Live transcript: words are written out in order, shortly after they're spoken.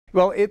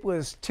Well, it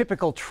was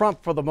typical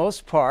Trump for the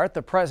most part,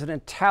 the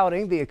president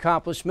touting the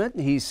accomplishment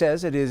he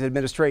says that his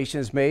administration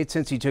has made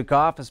since he took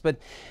office, but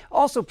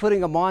also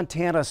putting a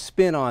Montana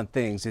spin on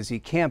things as he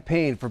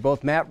campaigned for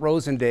both Matt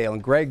Rosendale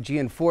and Greg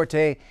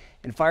Gianforte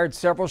and fired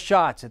several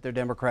shots at their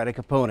Democratic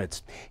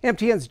opponents.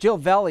 MTN's Jill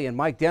Valley and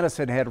Mike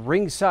Dennison had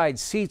ringside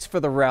seats for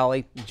the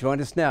rally.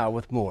 Join us now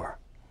with more.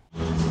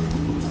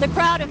 The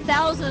crowd of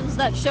thousands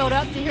that showed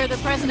up to hear the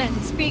president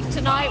speak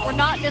tonight were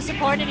not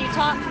disappointed. He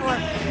talked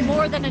for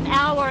more than an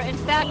hour. In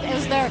fact,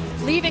 as they're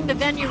leaving the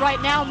venue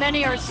right now,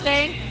 many are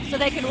staying so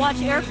they can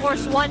watch Air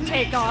Force One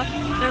take off.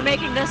 They're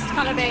making this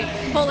kind of a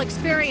full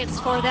experience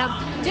for them.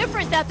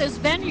 Different that this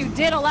venue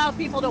did allow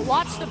people to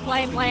watch the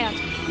plane land.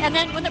 And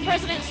then when the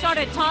president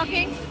started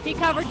talking, he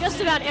covered just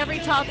about every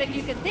topic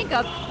you can think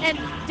of and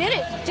did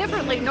it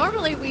differently.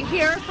 Normally we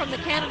hear from the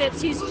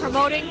candidates he's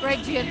promoting, Greg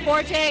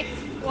Gianforte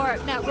or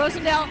Matt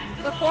Rosendale,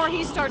 before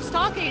he starts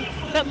talking.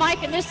 But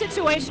Mike, in this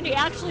situation, he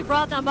actually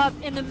brought them up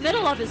in the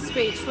middle of his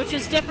speech, which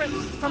is different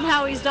from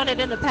how he's done it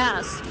in the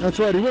past. That's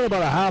right. He went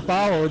about a half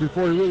hour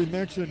before he really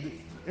mentioned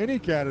any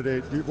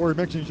candidate, before he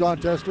mentioned John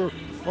Tester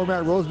or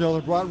Matt Rosendale,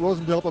 and brought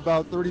Rosendale up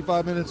about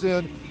 35 minutes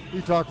in. He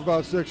talked for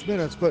about 6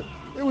 minutes. But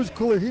it was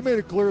clear, he made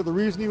it clear the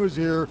reason he was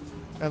here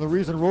and the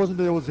reason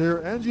Rosendale was here,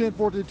 and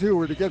Gianforte too,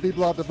 were to get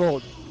people out to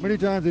vote. Many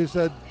times he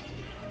said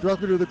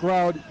directly to the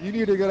crowd, you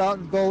need to get out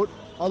and vote.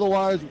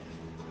 Otherwise,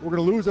 we're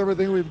going to lose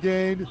everything we've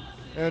gained.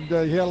 And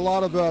he had a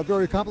lot of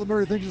very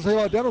complimentary things to say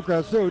about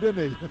Democrats, too,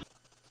 didn't he?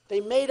 They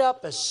made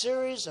up a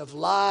series of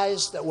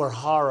lies that were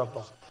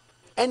horrible.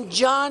 And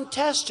John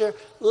Tester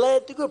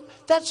led the group.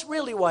 That's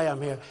really why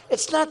I'm here.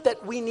 It's not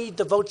that we need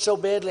the vote so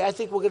badly. I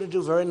think we're going to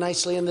do very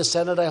nicely in the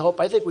Senate, I hope.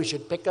 I think we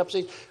should pick up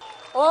seats.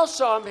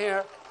 Also, I'm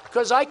here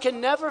because I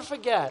can never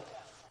forget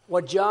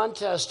what John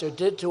Tester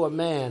did to a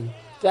man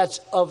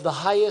that's of the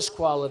highest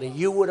quality.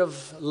 You would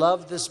have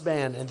loved this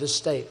man in this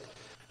state.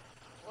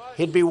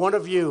 He'd be one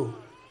of you.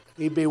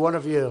 He'd be one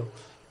of you.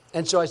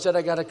 And so I said,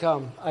 I got to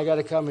come. I got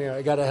to come here.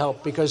 I got to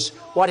help, because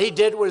what he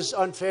did was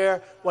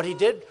unfair. What he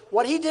did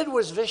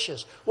was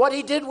vicious. What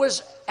he did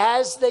was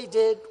as they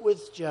did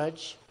with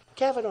Judge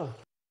Kavanaugh.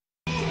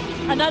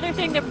 Another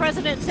thing the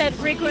president said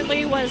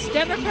frequently was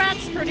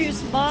Democrats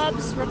produce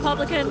mobs,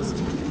 Republicans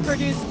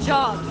produce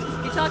jobs.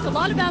 He talked a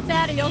lot about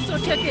that. He also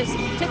took his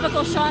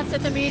typical shots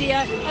at the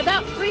media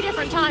about 3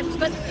 different times.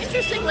 But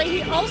interestingly,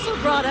 he also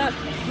brought up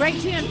Greg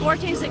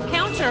Gianforte's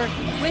encounter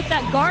with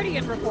that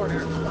Guardian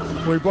reporter.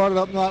 Well, he brought it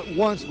up not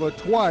once, but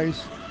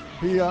twice.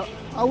 He,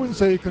 I wouldn't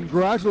say he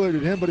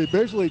congratulated him, but he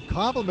basically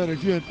complimented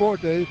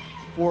Gianforte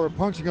for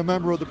punching a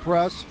member of the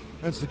press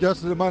and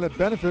suggested it might have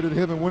benefited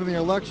him in winning the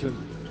election.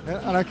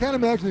 And I can't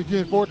imagine that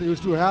Gianforte was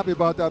too happy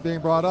about that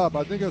being brought up.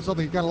 I think it's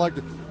something he kind of liked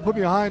to put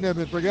behind him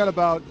and forget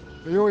about.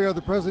 Here we have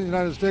the President of the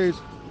United States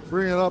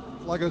bringing it up,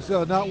 like I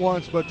said, not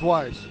once, but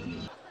twice.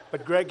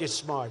 But Greg is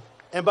smart.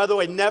 And by the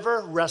way,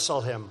 never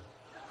wrestle him.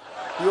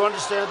 You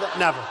understand that?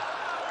 Never.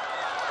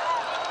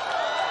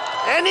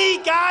 Any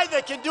guy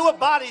that can do a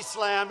body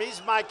slam,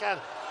 he's my kind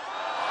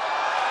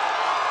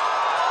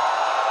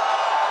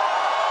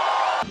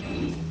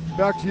of...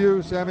 Back to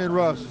you, Sammy and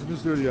Russ in the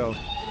studio.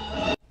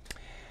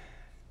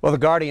 Well, the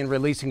Guardian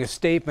releasing a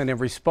statement in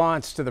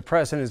response to the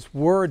president's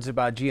words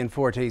about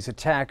Gianforte's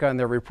attack on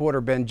their reporter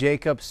Ben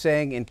Jacobs,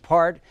 saying in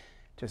part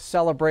to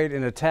celebrate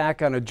an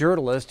attack on a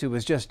journalist who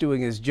was just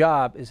doing his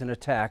job is an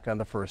attack on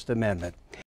the First Amendment.